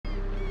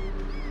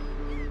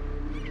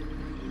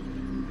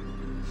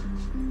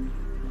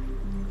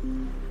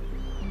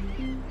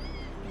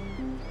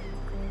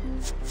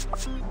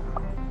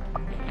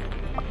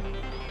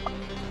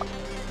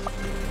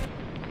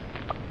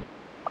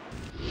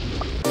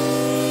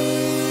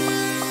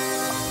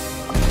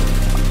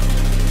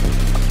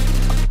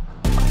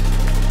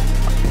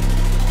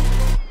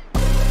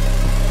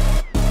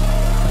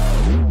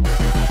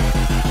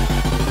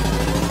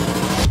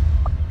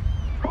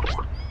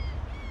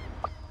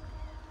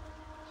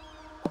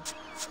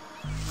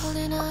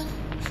Holding on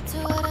to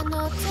what I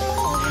know to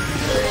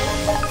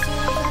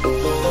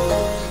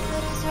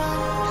what is wrong,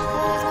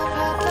 what is my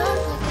problem?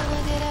 Like never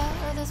get out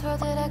of this world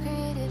that I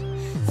created.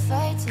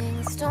 Fighting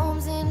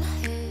storms in my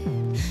head,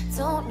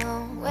 don't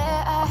know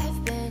where I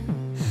have been.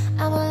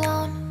 I'm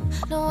alone,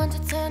 no one to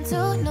turn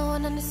to, no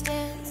one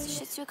understands.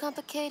 Shit's too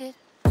complicated.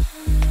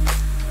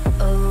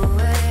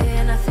 Away,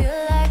 and I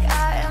feel like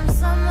I am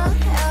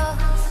someone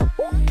else.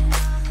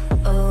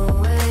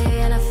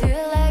 Away, and I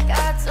feel like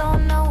I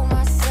don't know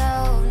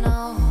myself,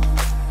 no.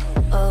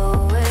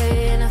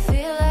 Away, and I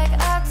feel like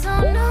I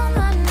don't know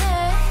my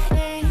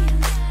name.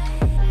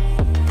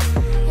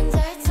 And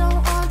I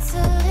don't want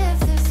to live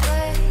this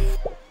way.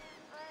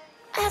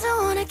 I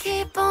don't want to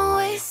keep on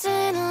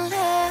wasting a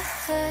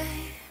life.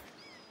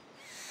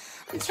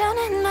 I'm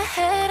drowning in my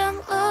head, I'm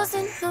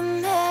losing the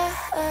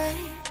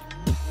mind.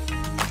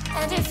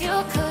 And if you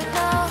could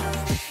know,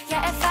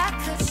 yeah, if I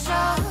could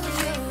show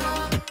you,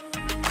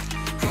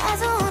 I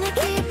don't wanna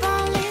keep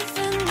on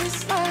living this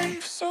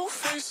life so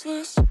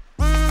faceless.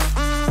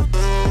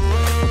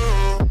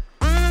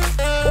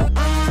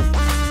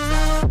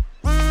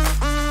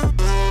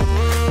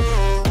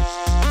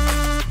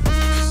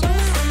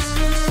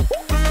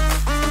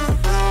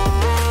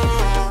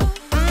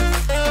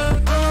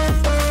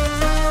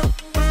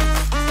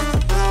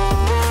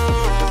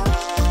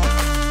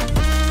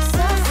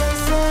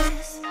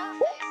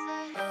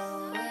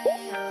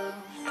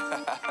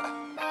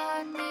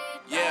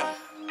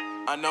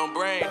 Unknown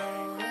Brain,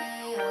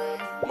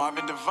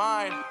 Marvin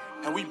Divine,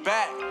 and we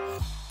back.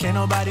 Can't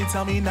nobody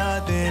tell me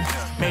nothing.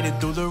 Made it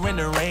through the rain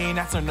and rain,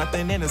 I turn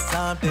nothing into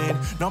something.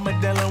 No more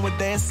dealing with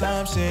their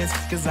assumptions,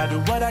 cause I do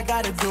what I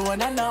gotta do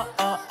and I know,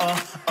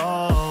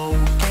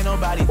 can't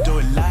nobody do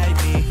it like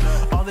me.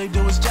 All they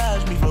do is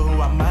judge me for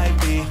who I might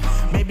be.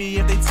 Maybe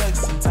if they took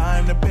some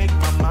time to pick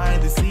my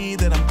mind, they see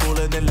that I'm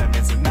cooler than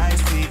lemons and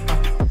iced tea.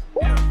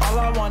 All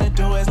I wanna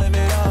do is live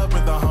it up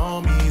with the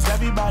homies.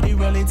 Everybody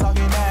really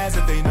talking as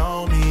if they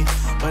know me,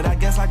 but I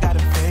guess I gotta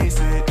face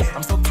it.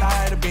 I'm so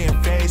tired of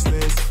being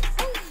faceless.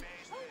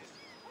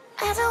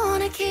 I don't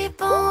wanna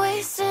keep on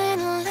wasting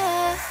a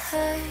life.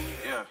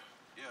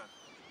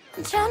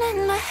 I'm drowning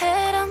in my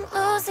head, I'm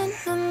losing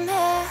the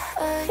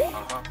mind.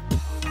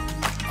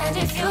 And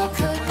if you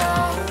could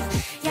know,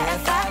 yeah,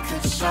 if I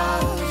could show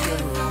you,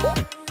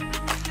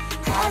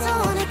 I don't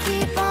wanna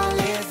keep on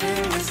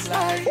living this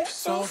life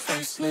so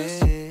faceless.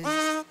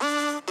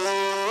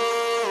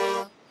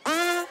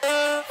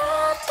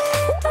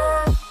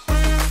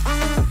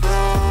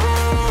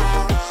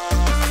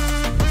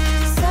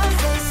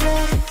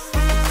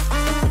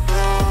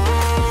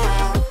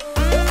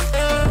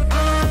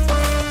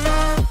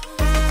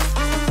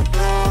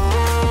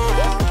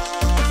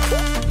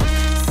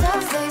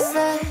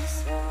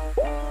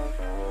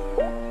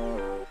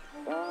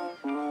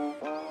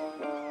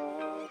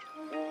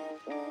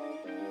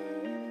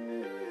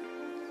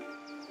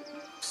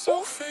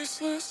 So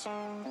faceless.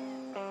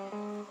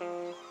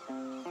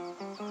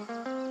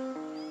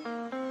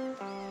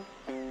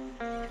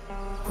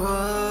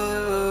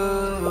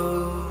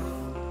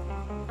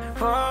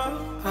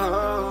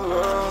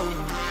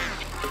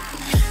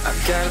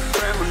 I've got a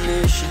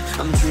premonition,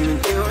 I'm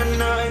dreaming you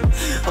and I.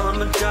 All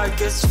my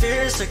darkest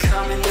fears are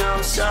coming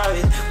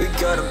outside. We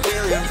got a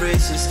billion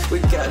races, we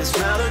got this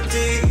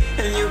melody.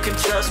 And you can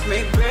trust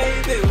me,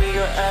 baby, we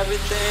got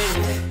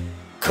everything.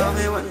 Call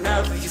me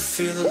whenever you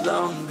feel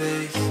alone,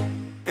 babe.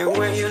 And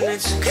when you need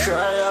to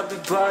cry, I'll be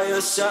by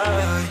your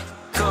side.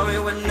 Call me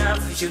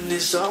whenever you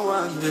need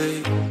someone,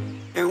 babe.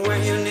 And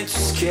when you need to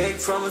escape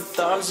from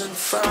 1,000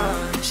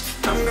 fires,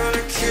 I'm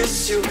gonna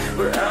kiss you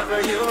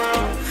wherever you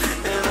are.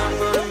 And I'm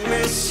gonna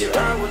miss you,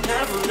 I will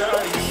never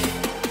lie.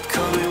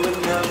 Call me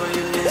whenever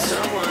you need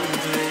someone,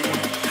 babe.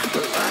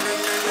 We're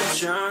running in the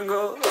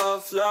jungle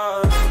of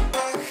love.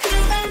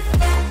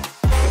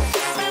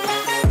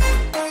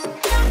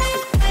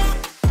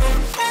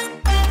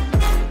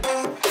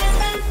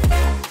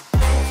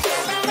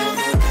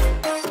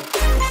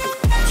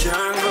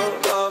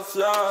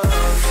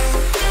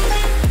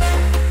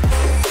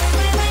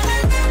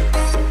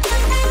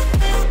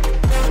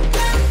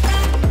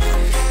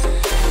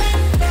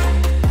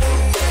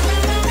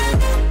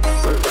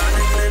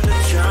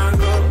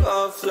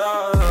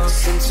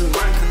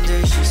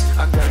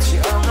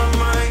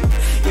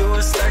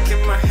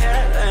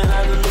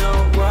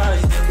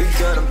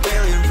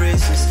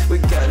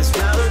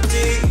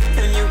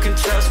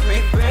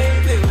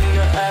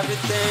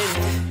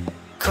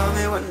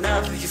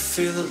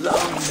 Feel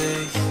alone,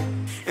 babe.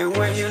 And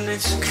when you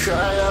need to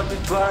cry, I'll be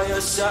by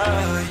your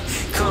side.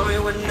 Call me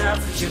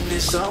whenever you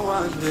need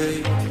someone,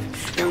 babe.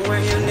 And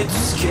when you need to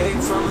escape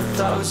from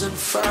 1,000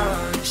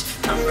 fires,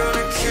 I'm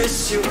gonna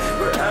kiss you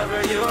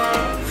wherever you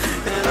are.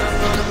 And I'm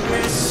gonna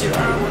miss you, I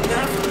will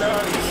never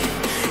lie.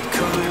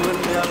 Call me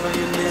whenever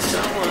you need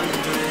someone,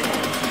 babe.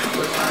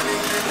 We're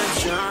running in the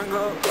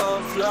jungle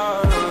of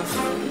love.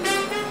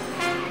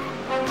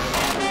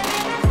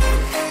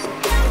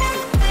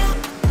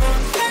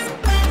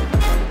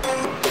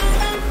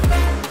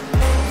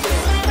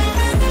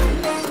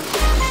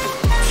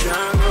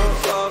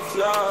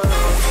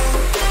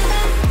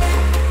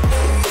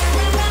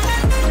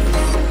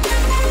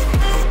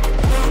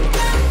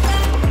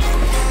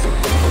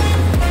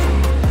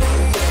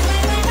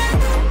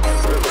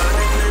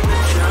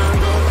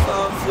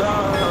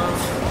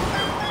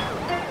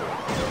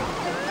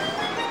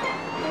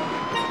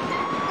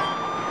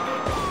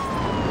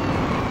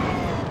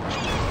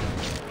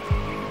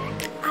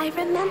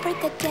 Remember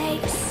the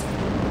days,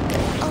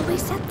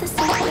 always at the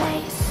same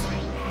place,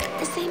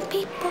 the same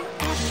people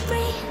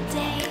every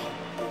day.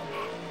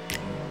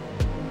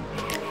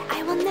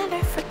 I will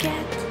never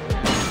forget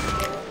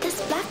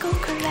this black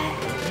old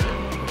Corvette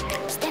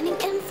standing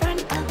in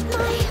front of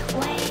my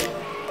way.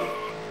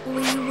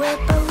 We were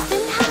both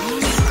in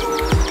high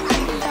school. I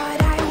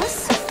thought I was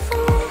a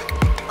fool.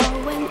 Oh,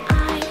 when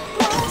I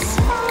was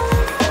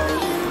falling for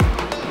you,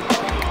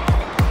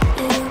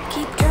 you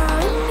keep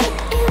drawing me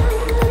in.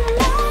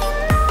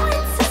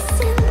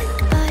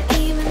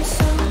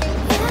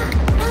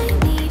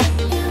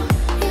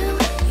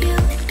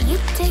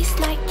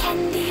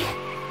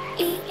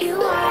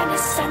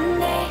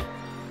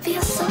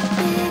 Feels so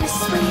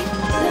bittersweet,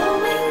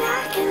 knowing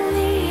I can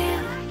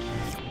leave.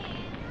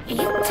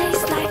 You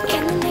taste like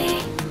candy,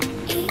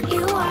 eat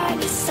you on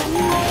a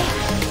Sunday.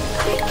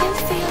 I can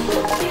feel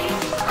the beat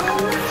on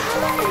my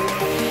heart.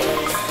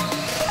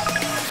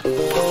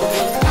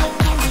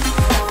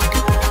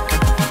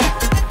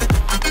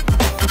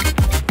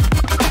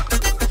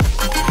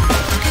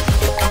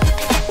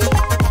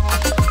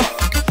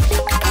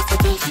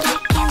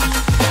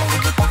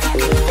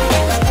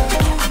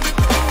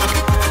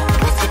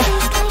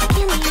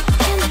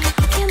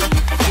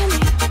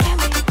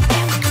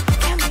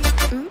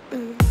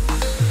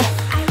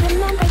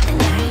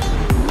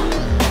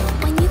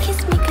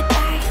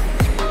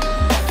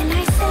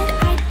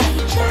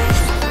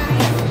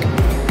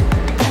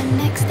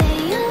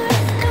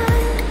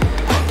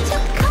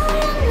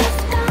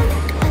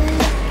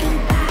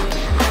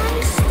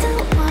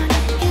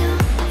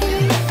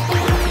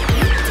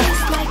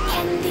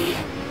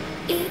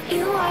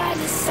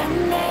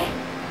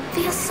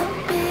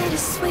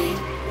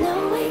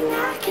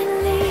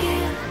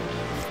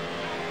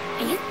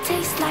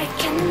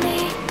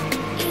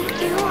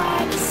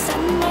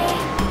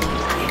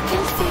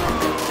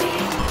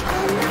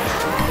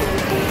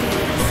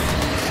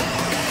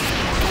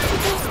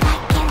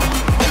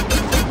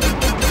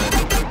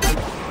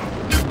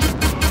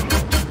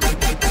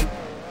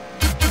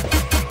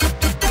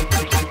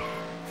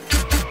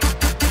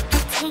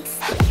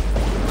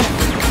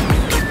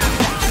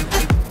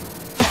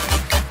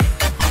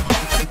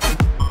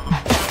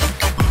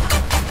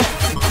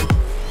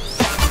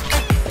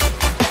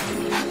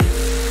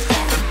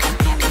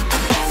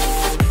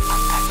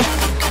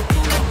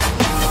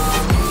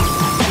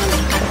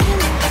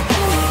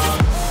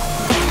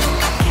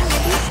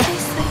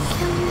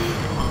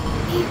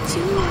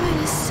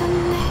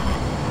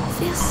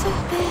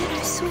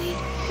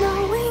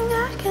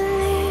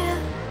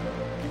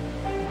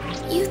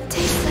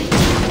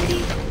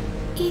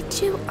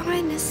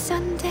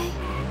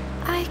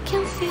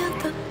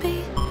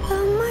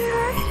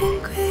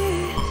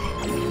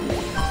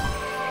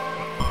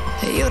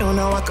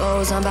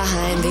 On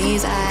behind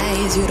these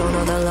eyes, you don't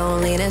know the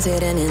loneliness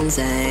hidden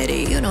inside.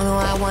 You don't know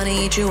I wanna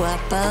eat you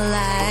up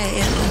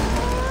alive.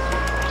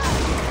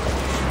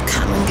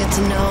 Come and get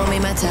to know me,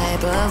 my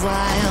type of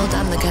wild.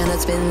 I'm the kind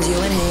that spins you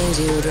and hangs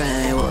you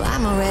dry. Well,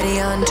 I'm already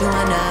on to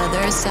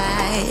another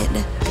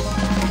side.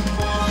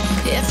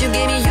 If you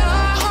gave me your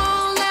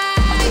whole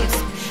life,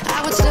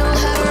 I would still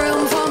have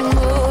room for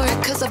more.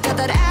 Cause I've got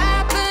that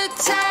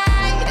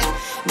appetite.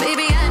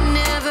 Baby, I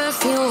never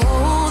feel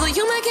whole. Though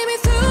you might get me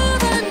through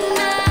the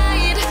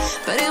night,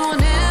 but it will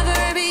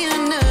never be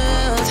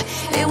enough.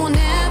 It will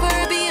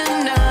never be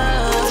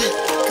enough.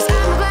 Cause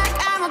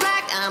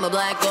I'm a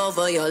black girl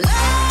for your love.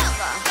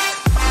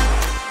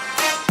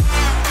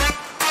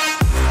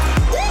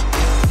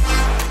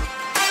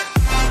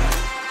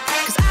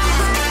 Cause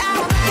I'm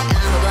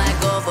a black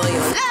girl for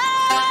your love.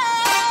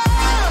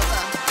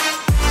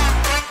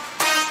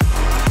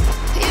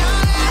 Your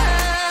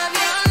love.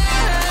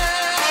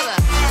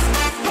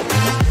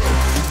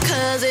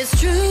 Cause it's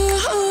true.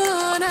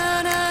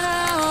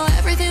 No.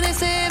 Everything they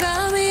say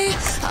about me,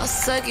 I'll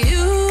suck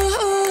you.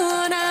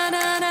 No.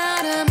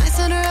 My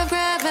center of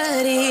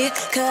gravity.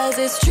 Cause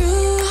it's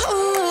true.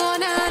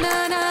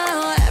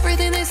 No.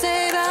 Everything they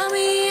say about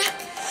me,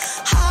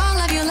 I'll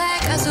love you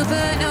like a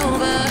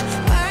supernova.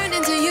 Burned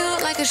into you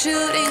like a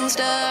shooting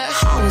star.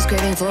 Always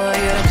craving for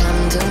you to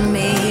come to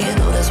me.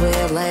 Know this way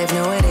of life,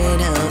 no it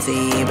ain't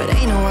healthy, but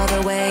ain't no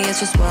other way, it's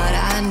just what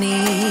I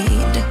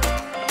need.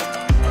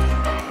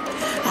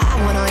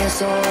 I want all your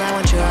soul, I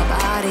want your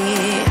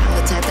body. I'm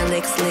the type that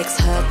licks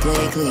her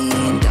play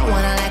clean. Don't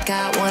wanna let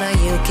go, one of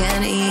you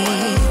can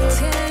eat.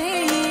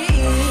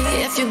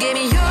 If you gave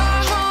me your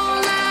whole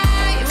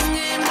life,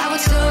 I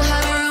would still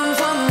have room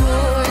for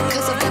more,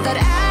 'cause I've got that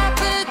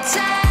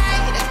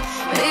appetite.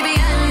 Baby, I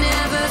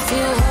never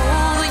feel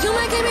whole. You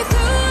might get me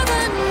through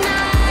the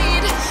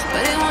night,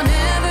 but it will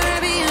never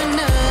be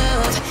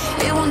enough.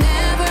 It will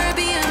never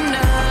be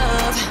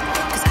enough.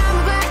 'Cause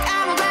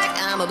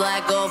I'm a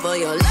black girl for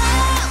your love.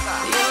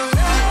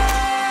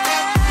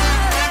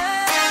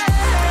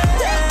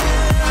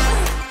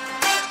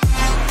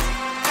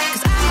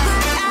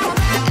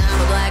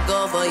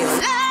 For your love,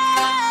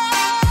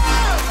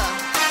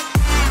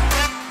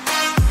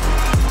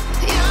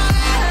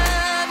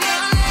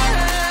 your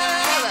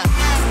love,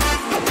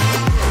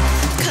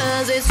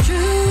 'cause it's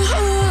true,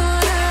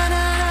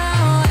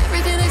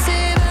 everything they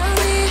say about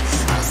me,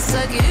 I'll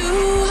suck you,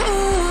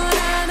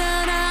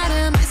 to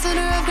my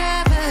center of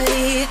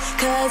gravity.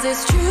 'Cause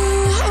it's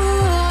true,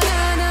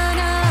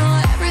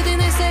 everything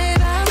they say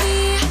about me,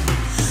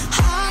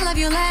 I'll love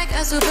you like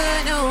a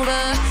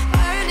supernova,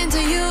 burn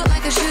into you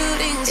like a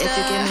shooting star. If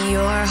you give me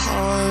your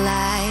whole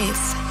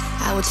life,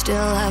 I would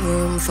still have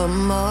room for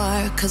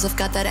more, 'cause I've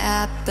got that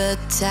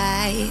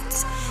appetite.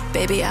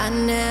 Baby, I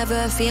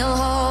never feel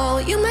whole.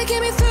 You might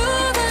get me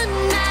through the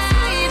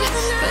night,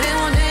 but it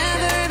will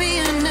never be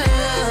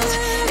enough.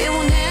 It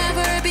will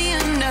never be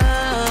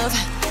enough.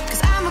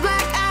 'Cause I'm a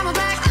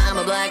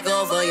black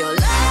girl for your love. For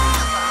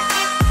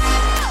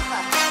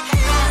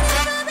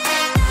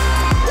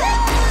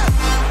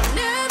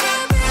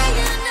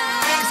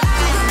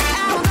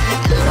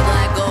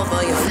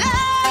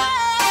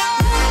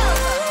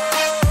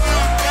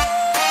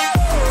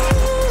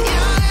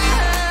your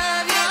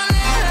love, your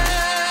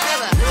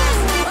love.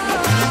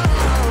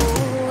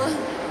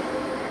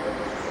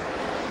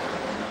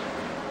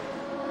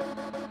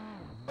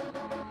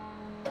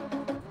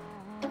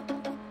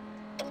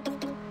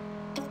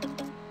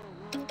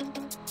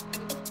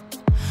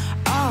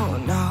 Oh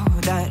no,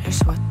 that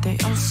is what they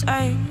all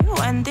say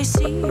when they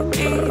see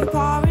me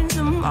pouring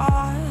some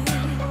more.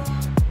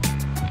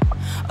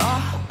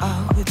 Oh,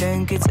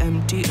 think it's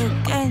empty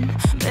again.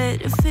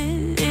 Better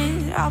fill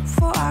it up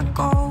before I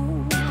go.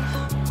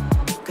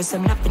 'Cause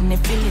I'm loving it,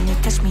 feeling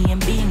it, touch me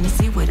and being it.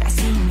 See what I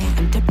see in it,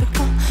 I'm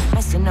typical.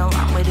 Messing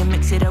around with it,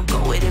 mix it up, go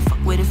with it,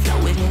 fuck with it, flow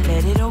with it,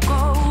 let it all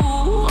go.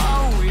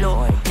 Oh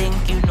Lord, think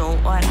you know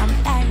what I'm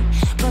like,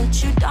 but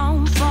you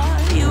don't fall,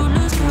 you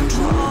lose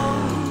control.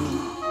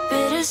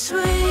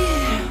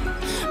 Bittersweet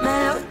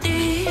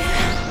melody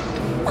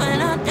when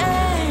I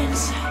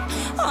dance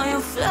on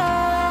your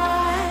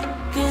floor.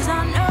 'Cause I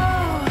know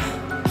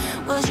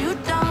what you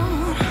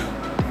don't,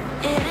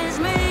 it is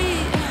me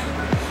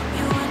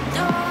you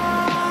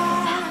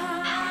adore.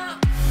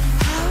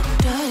 How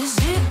does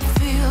it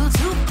feel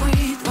to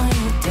breathe when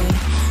you're dead?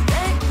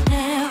 They've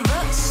never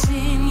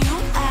seen you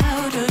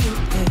out of your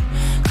bed.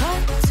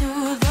 Cut to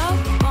the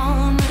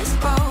bone, it's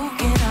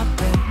broken up.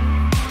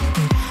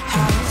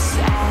 How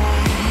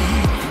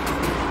sad.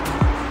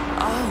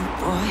 Oh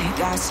boy, it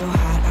got so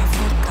hot I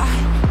forgot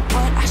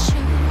what I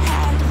should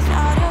have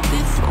thought of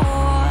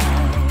before.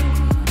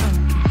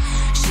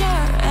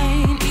 Sure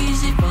ain't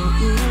easy for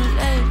you to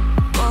let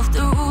go of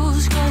the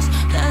rules, 'cause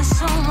that's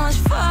so much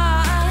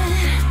fun.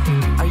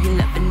 Are you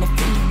loving the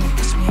feeling it?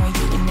 Touch me, are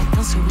you in it?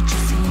 Don't see what you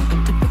see,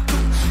 I'm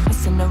typical.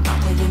 Messing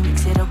around with it, mix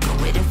it up, go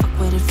with it, fuck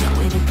with it, flow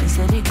with it, please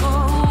let it go.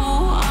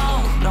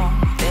 Oh no,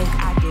 think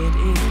I did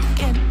it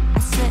again. I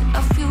said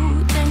a few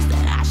things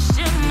that I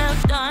shouldn't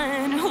have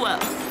done.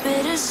 Well,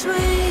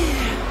 bittersweet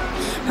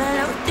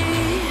melody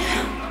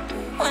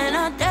when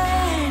I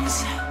dance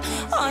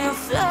on your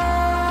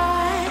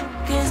floor.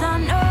 'Cause I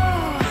know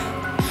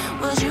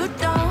what you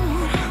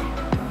don't,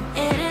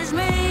 it is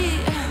me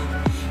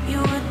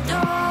you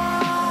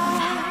adore.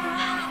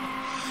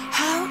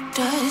 How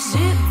does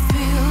it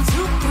feel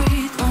to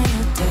breathe when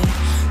you're dead?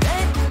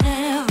 They've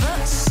never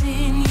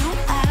seen you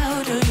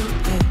out of your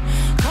bed.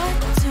 Cut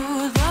to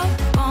the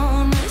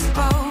bone, it's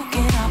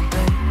broken up.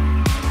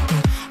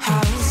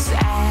 How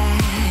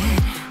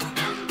sad.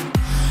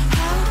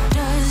 How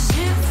does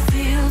it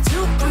feel to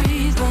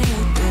breathe when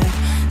you're dead?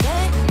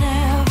 They've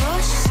never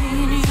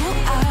seen you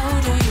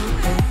out of your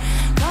bed.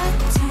 Cut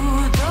to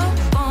the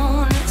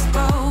bone, it's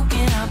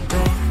broken up.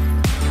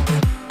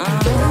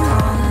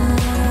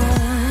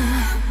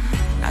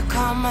 Now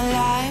come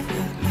alive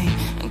with me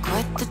and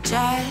quit the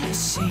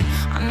jealousy.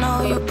 I know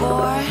you're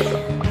bored,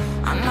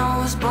 I know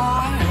it's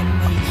boring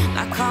me.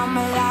 Now come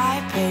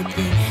alive,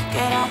 baby,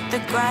 get out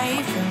the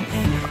grave with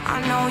me. I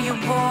know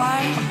you're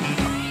bored.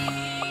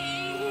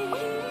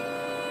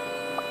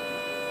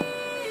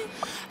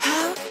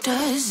 How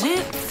does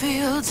it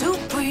feel to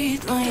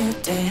breathe when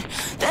you're dead?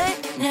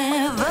 They've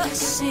never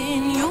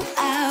seen you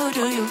out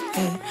of your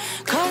bed.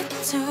 Cut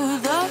to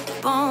the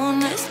bone,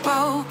 it's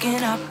broken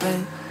up.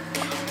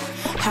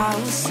 how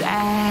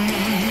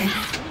sad.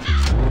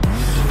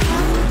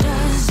 How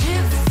does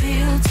it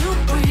feel to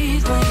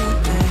breathe when you're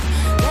dead?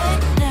 They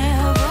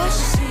never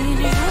seen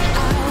you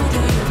out of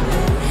your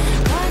bed.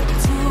 Cut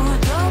to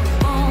the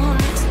bone,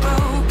 it's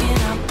broken, I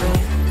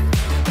bet.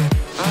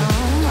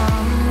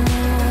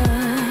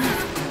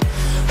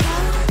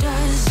 How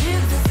does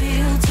it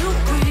feel to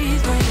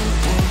breathe when you're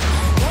dead?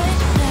 They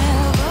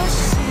never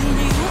seen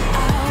you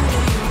out of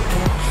your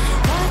bed.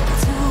 Cut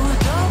to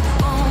the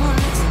bone,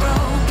 it's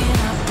broken,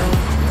 I bet.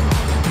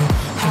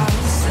 How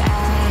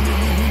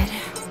sad.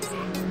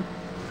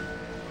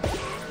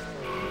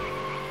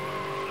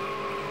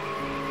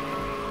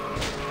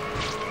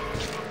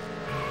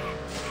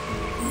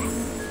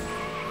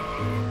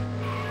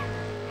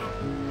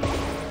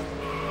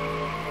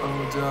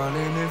 Oh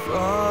darling, if I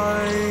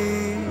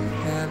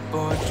had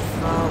bought you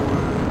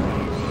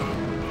flowers,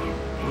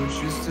 would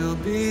you still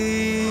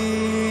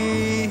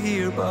be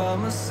here by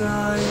my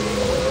side?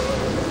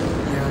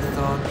 Yeah, I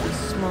thought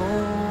this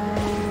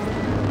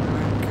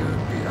moment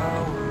could be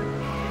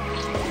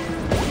ours.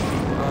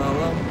 While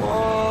I'm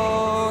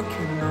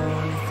walking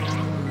on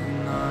through the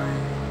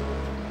night,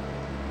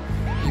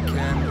 you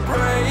can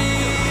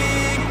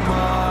break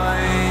my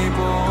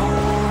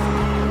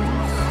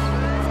bones,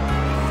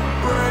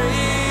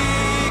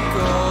 break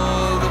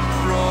all the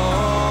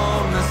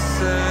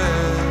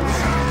promises,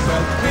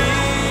 but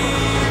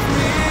leave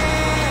me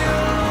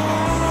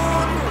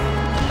alone.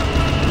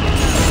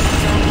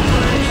 Don't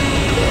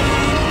break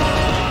my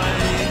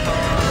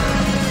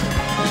heart.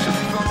 You should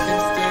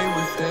fucking stay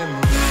with them.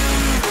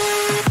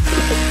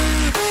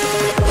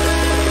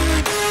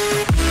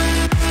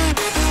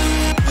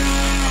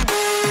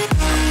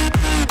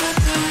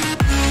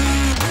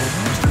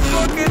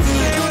 Fucking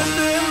stay with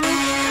them.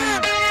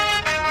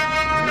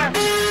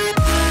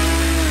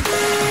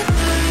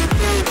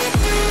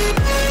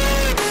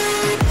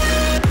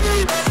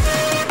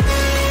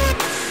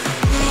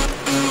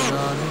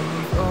 Darling,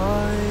 if I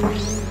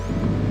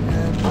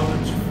had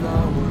bought you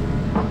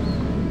flowers,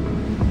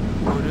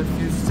 what if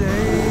you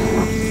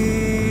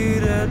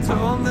stayed at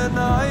home the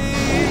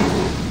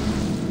night?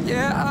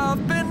 Yeah,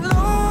 I've been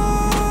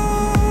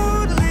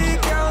lonely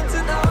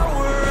counting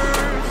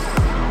hours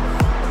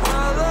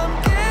while I'm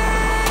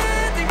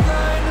getting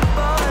blinded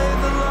by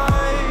the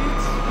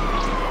lights.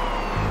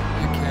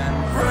 You can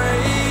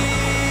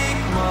break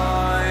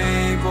my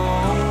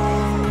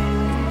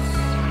bones,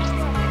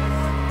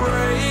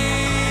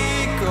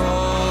 break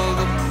all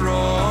the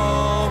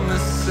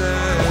promises,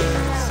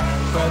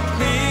 but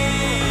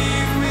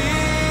leave me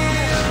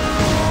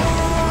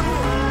alone.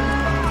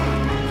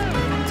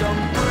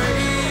 Don't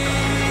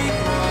break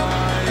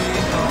my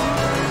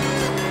heart.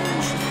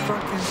 You should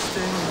fucking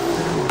stay with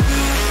them.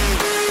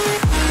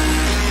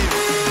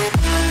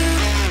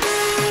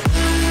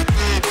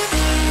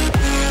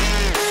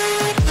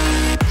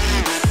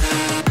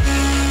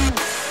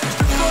 You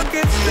should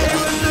fucking stay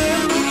with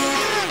them.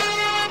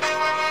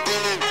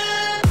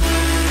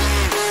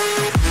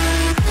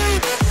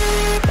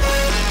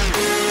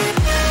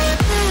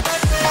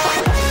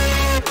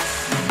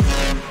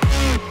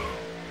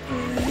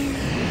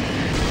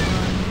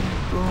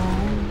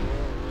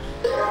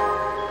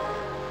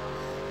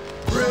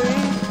 Break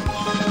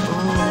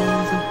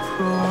all the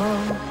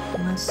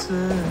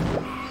promises,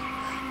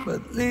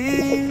 but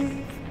leave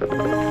me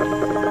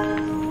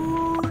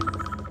alone.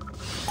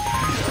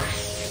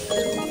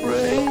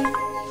 Break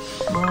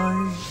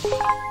my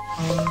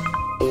heart.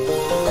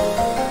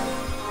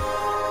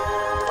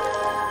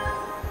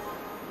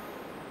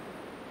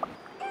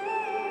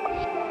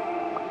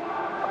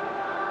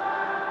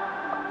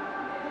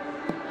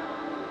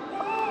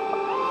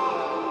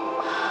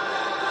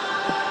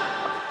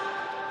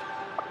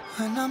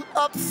 When I'm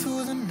up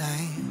through the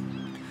night,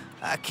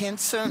 I can't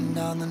turn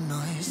down the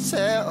noise.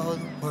 Tear all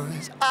the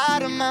worries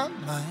out of my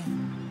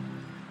mind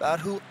about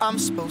who I'm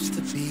supposed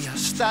to be. I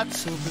start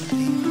to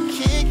believe I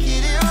can't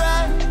get it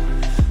right.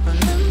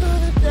 Remember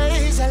the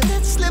days I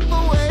let slip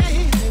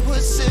away. They were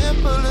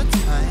simpler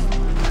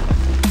times.